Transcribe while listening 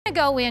to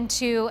go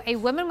into a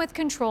Women with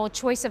Control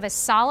choice of a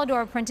solid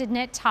or a printed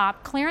knit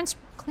top, clearance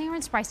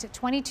priced at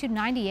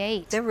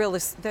 $22.98. They're really,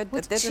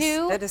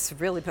 that is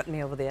really putting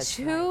me over the edge.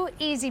 Two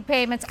easy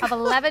payments of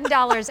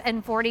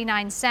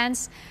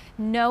 $11.49.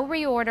 No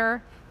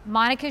reorder.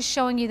 Monica's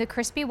showing you the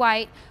crispy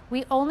white.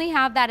 We only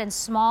have that in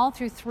small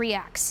through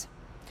 3X.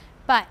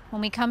 But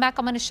when we come back,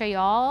 I'm going to show you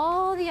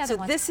all the other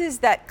ones. So this is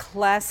that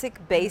classic,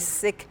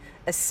 basic,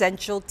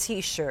 essential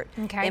t-shirt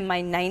in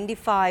my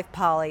 95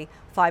 poly,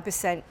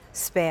 5%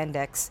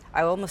 spandex.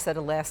 I almost said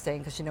elastane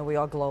because you know we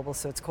are global,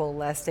 so it's called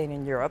elastane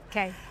in Europe.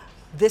 Okay.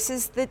 This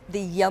is the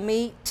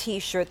yummy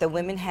t-shirt that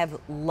women have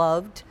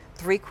loved,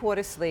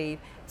 3/4 sleeve.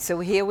 So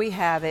here we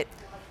have it.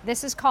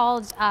 This is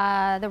called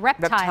the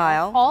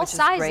Reptile. All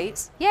sizes.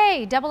 Great.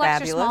 Yay, double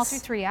extra small through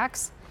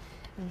 3X.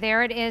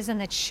 There it is in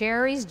the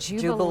Cherries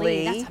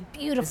Jubilee. That's a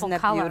beautiful color.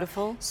 Isn't that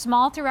beautiful?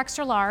 Small through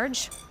extra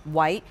large.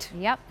 White.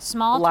 Yep.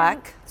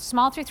 Black.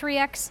 Small through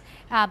 3X.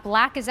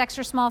 Black is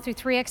extra small through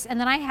 3X. And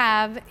then I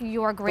have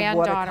your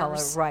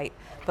granddaughter's watercolor, right.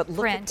 But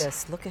look print. at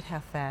this. Look at how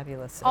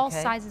fabulous. All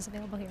sizes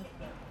available here.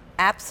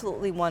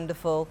 Absolutely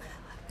wonderful.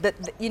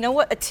 You know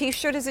what? A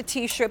t-shirt is a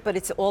t-shirt, but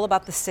it's all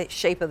about the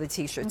shape of the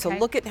t-shirt. So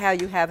look at how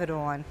you have it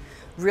on.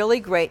 Really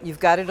great. You've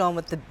got it on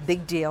with the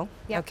big deal,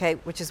 okay,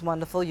 which is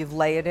wonderful. You've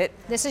layered it.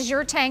 This is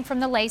your tank from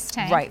the lace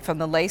tank. Right, from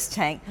the lace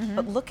tank.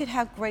 But look at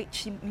how great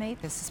she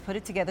made this. Just put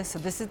it together. So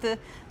this is the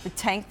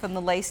tank from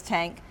the lace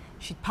tank.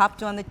 She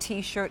popped on the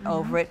t-shirt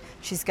over it.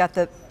 She's got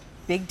the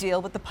big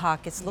deal with the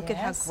pockets. Look at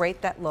how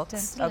great that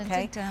looks,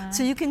 okay?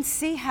 So you can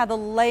see how the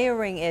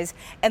layering is.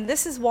 And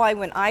this is why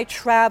when I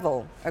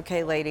travel,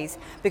 okay, ladies,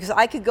 because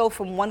I could go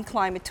from one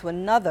climate to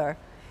another,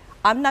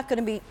 I'm not going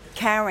to be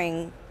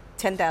carrying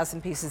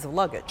 10,000 pieces of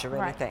luggage or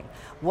anything.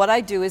 What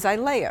I do is I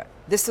layer.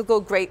 This will go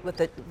great with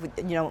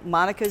you know,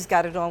 Monica's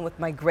got it on with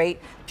my great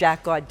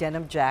jacquard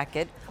denim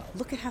jacket.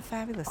 Look at how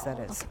fabulous that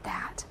is. Look at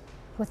that.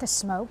 With the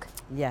smoke.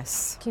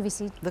 Yes.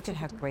 QVC. Look at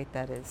how great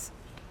that is.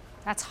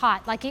 That's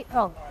hot. Like,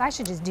 I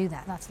should just do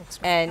that. That looks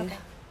great. And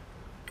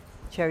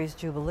Cherries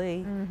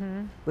Jubilee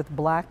with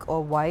black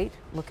or white.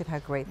 Look at how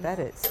great that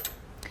is.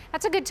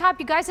 That's a good top,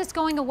 you guys. It's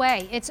going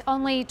away. It's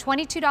only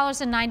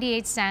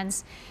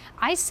 $22.98.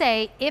 I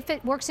say, if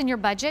it works in your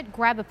budget,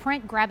 grab a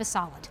print, grab a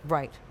solid.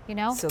 Right. You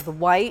know? So the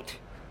white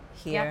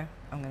here,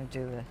 I'm going to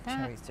do the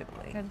Cherries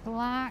Jubilee. The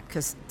black.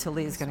 Because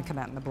Talia's going to come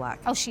out in the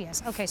black. Oh, she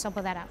is. Okay, so I'll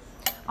put that out.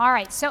 All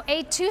right, so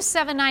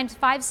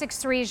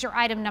 8279563 is your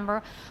item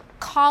number.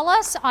 Call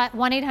us at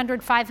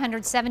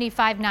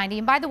 1-800-500-7590.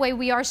 And by the way,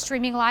 we are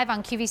streaming live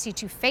on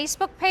QVC2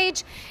 Facebook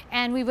page,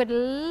 and we would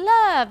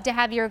love to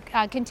have your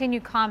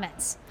continued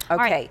comments.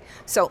 Okay,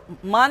 so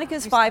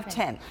Monica's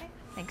 5'10".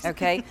 Thanks.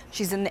 Okay,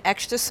 she's in the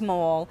extra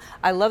small.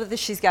 I love that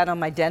she's got on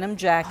my denim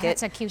jacket.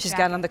 That's a cute She's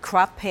jacket. got on the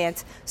crop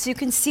pants. So you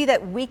can see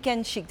that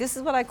weekend chic. This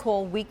is what I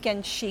call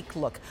weekend chic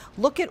look.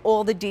 Look at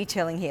all the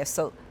detailing here.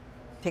 So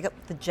pick up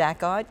the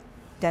jacquard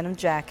denim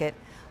jacket.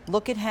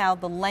 Look at how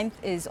the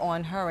length is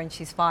on her, and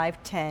she's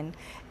 5'10".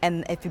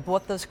 And if you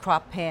bought those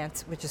crop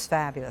pants, which is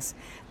fabulous.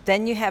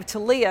 Then you have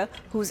Talia,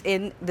 who's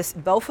in this,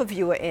 both of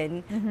you are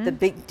in the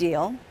big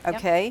deal,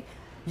 okay?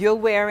 You're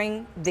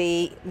wearing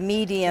the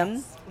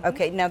medium.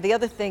 Okay, now the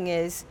other thing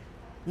is,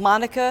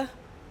 Monica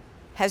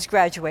has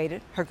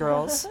graduated, her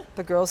girls.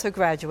 The girls have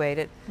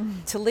graduated.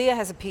 Talia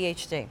has a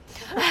PhD.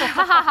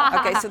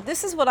 Okay, so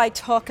this is what I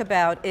talk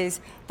about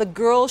is the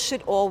girls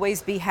should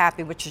always be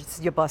happy, which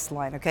is your bust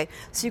line, okay?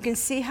 So you can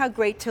see how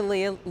great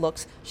Talia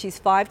looks. She's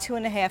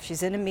 5'2½",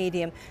 she's in a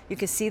medium. You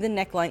can see the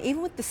neckline,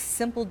 even with the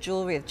simple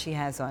jewelry that she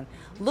has on.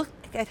 Look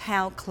at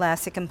how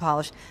classic and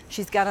polished.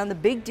 She's got on the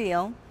big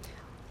deal,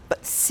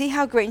 but see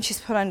how great, and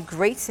she's put on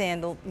great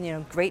sandal, you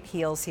know, great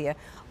heels here.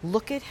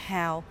 Look at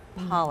how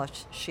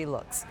polished she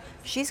looks.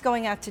 She's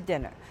going out to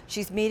dinner.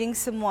 She's meeting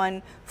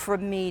someone for a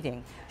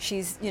meeting.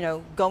 She's, you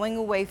know, going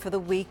away for the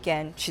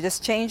weekend. She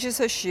just changes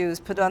her shoes,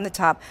 put on the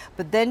top,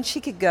 but then she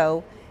could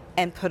go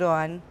and put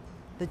on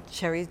the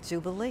Cherries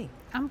Jubilee.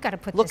 I'm gonna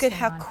put Look this at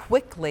how on.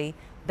 quickly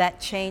that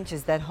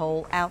changes that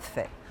whole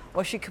outfit.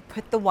 Or she could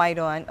put the white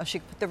on, or she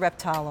could put the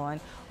reptile on,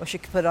 or she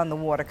could put on the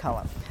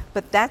watercolor.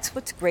 But that's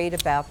what's great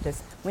about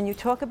this. When you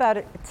talk about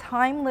a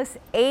timeless,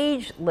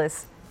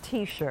 ageless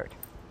t-shirt,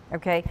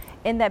 okay?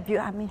 In that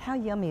I mean, how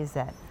yummy is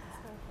that?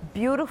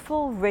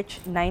 Beautiful,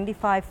 rich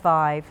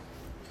 95.5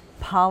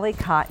 poly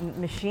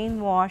cotton, machine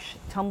wash,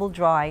 tumble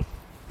dry,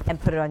 and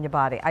put it on your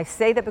body. I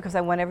say that because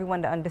I want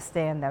everyone to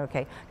understand that,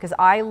 okay? Because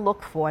I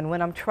look for, and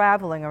when I'm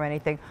traveling or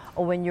anything,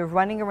 or when you're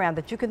running around,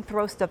 that you can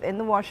throw stuff in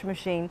the washing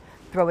machine,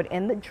 throw it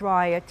in the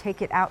dryer,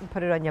 take it out and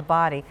put it on your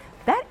body.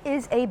 That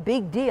is a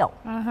big deal.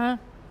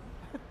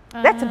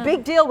 That's a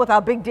big deal with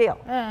our big deal.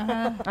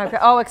 Okay.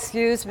 Oh,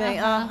 excuse me.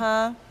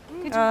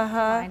 Could you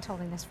mind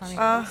holding this for me?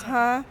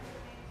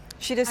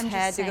 She just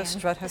had to go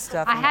strut her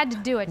stuff. I had to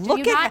do it. Do Look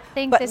you at not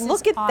think but this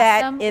look is at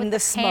that awesome in with the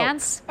smoke.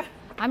 Pants?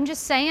 I'm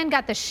just saying,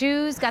 got the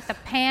shoes, got the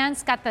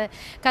pants, got the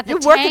You're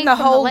tank working the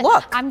from whole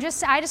look.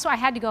 I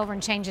had to go over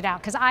and change it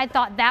out because I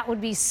thought that would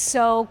be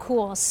so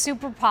cool,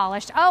 super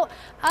polished. Oh,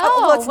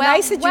 well, it's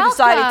nice that you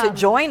decided to welcome.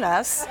 join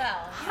us.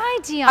 Hi, Hi,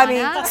 Deanna. I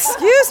mean,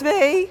 excuse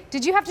me.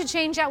 Did you have to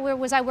change out?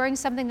 Was I wearing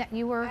something that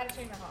you were? I had to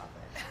change my whole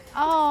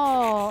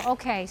outfit. Oh,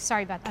 okay.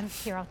 Sorry about that.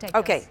 Here, I'll take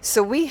Okay, this.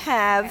 so we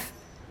have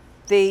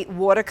the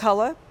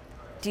watercolor.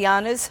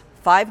 Deanna's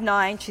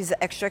 5'9", she's an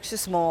extra, extra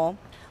small.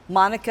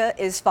 Monica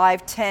is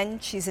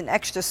 5'10", she's an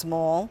extra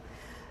small.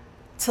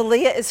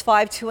 Talia is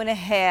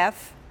 5'2.5",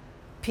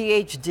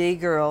 PhD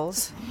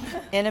girls,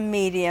 in a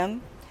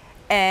medium,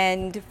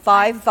 and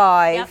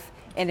 5'5", Yep.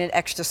 in an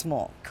extra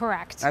small.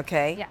 Correct.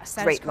 Okay? Yes,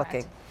 that is Great correct.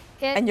 looking.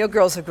 It- And your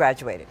girls have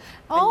graduated.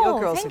 oh, and your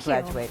girls thank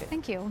have graduated. you.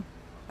 Thank you.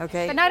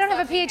 Okay? But now I don't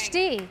have a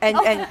PhD. And,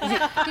 Oh, and you,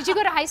 did you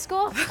go to high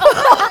school?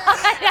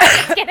 I'm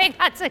just kidding.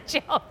 That's a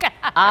joke.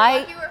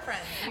 I, You were friends.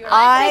 You were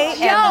I It's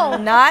a joke.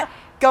 am not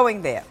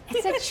going there.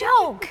 It's a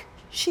joke.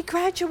 She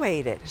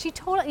graduated. She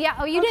totally, yeah.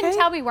 Oh, you didn't Okay.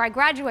 tell me where I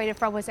graduated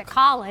from. Was it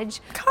college?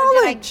 Or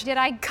College. Did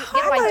I get my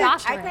College.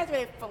 doctorate? I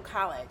graduated from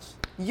college.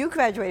 You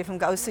graduated from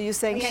college, so you're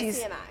saying Yes, she's.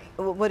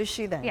 CNI. What is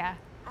she then? Yeah.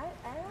 I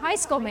don't High know,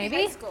 school, maybe.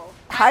 High school.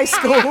 High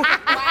school. Wow, girl.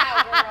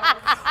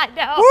 I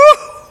know.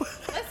 Woo!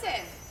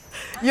 Listen.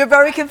 You're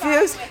very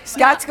confused.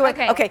 Scott's going.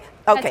 okay. Okay.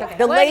 That's Okay. okay.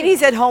 The Well,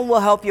 ladies at home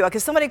will help you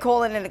because somebody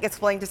called in and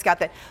explained to Scott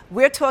that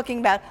we're talking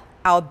about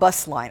our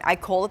bus line. I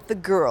call it the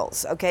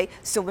girls. Okay.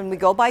 So when we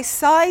go by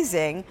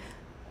sizing,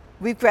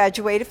 we've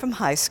graduated from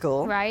high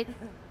school, Right?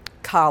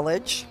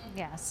 college,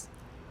 Yes.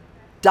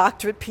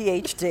 doctorate,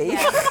 PhD.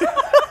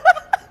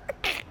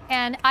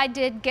 And I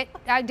did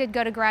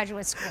go to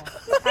graduate school.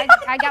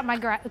 I got my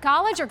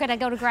college, or could I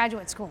go to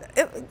graduate school?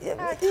 You're in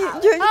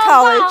Oh,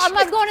 college. wow, I'm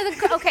not going to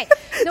the, okay.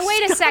 Now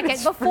wait a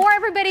second. Before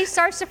everybody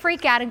starts to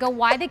freak out and go,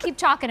 why they keep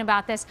talking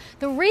about this,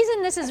 the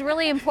reason this is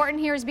really important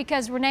here is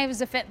because Renee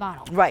was a fit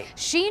model. Right.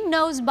 She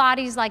knows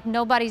bodies like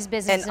nobody's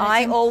business. And it's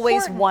I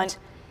always important. want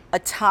a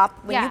top.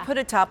 When you Yeah. put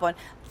a top on,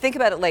 think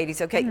about it,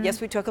 ladies, okay?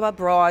 Yes, we talk about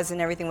bras and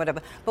everything,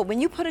 whatever. But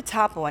when you put a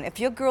top on, if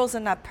your girls are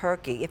not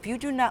perky, if you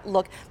do not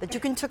look that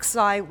you can tuck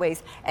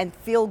sideways and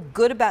feel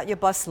good about your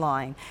bust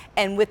line,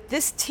 and with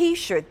this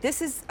t-shirt,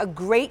 this is a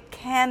great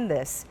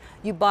canvas.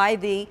 You buy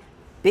the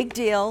big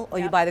deal, or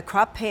you buy the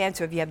crop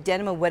pants, or if you have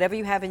denim or whatever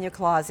you have in your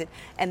closet,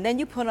 and then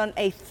you put on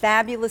a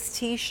fabulous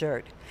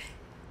t-shirt.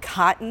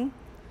 Cotton,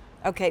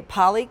 okay,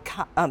 poly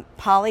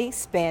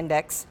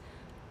spandex.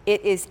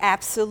 It is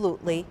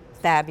absolutely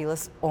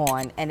fabulous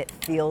on, and it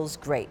feels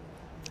great.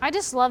 I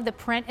just love the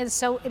print. It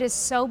is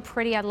so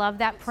pretty. I love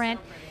that print.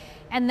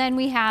 And then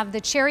we have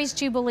the Cherries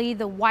Jubilee,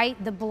 the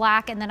white, the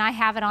black, and then I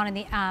have it on in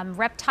the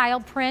reptile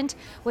print,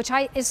 which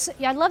I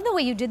love the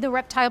way you did the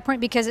reptile print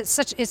because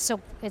it's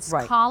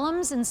Right.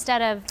 columns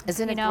instead of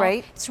Isn't you it know,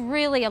 great? It's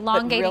really But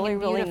elongating really,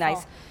 and really beautiful.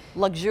 nice.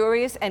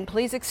 Luxurious, and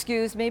please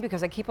excuse me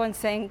because I keep on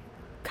saying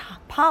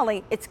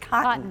poly, it's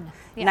cotton. Cotton,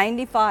 yeah.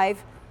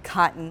 95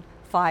 cotton,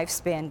 5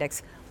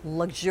 spandex.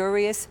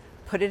 Luxurious.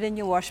 Put it in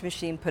your washing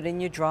machine, put it in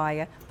your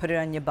dryer, put it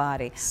on your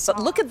body. But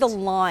look at the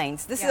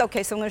lines. This is Yeah.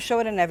 okay, so I'm going to show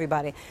it on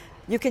everybody.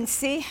 You can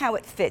see how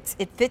it fits.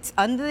 It fits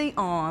under the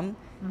arm,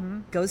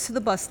 goes to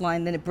the bust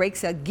line, then it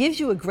breaks out, gives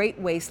you a great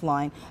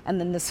waistline, and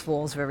then this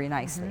falls very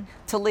nicely.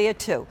 Talia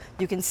too,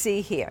 you can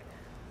see here.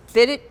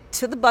 Fit it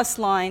to the bust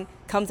line,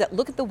 comes out,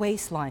 look at the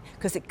waistline,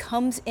 because it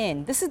comes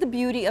in. This is the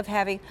beauty of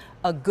having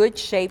a good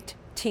shaped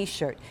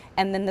t-shirt,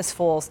 and then this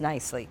falls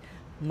nicely.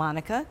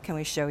 Monica, can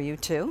we show you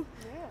too?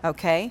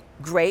 Okay,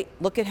 great.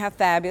 Look at how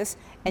fabulous.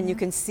 And you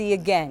can see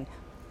again,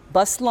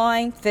 bust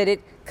line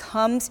fitted,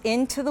 comes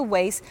into the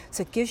waist,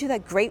 so it gives you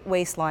that great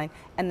waistline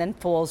and then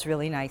falls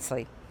really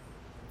nicely.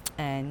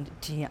 And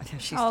Gianna,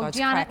 she starts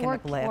cracking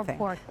up laughing.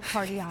 Poor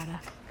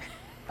Gianna.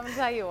 I'm going to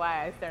tell you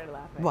why I started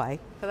laughing. Why?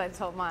 Because I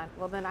told Mon,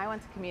 well, then I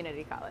went to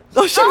community college.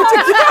 Oh, she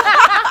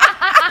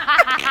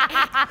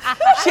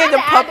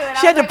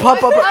had to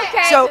pump up.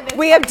 Okay. So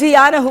we have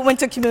Deanna who went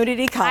to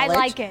community college.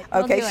 like it.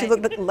 We'll Okay, do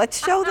it.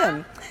 let's show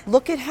them.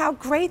 Look at how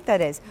great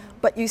that is.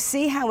 But you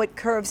see how it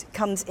curves,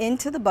 comes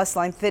into the bust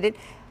line, fitted,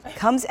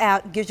 comes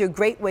out, gives you a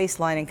great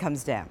waistline, and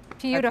comes down.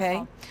 Beautiful. Okay?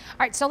 All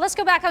right, so let's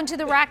go back onto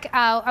the rack.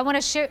 I want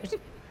to show.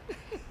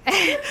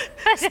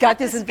 Scott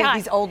doesn't think Scott.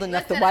 he's old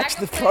enough to watch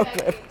the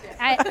program.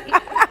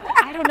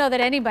 I don't know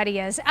that anybody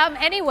is.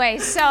 Anyway,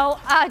 so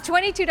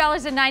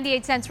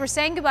 $22.98. We're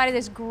saying goodbye to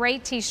this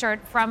great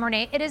T-shirt from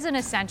Renee. It is an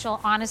essential,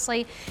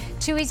 honestly.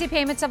 2 easy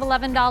payments of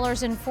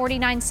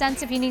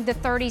 $11.49. If you need the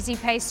third easy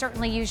pay,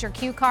 certainly use your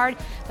Q card.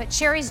 But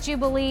Cherries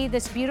Jubilee,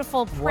 this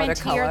beautiful print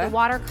here, Watercolor. the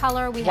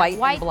watercolor. We White have and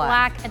white,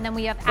 black. and then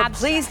we have But abstract.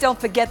 please don't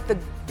forget the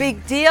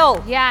big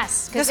deal.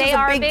 Yes, because This they was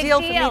are a big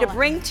deal for me to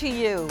bring to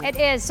you. It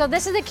is. So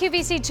this is the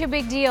QVC 2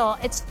 big deal.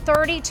 It's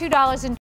 $32.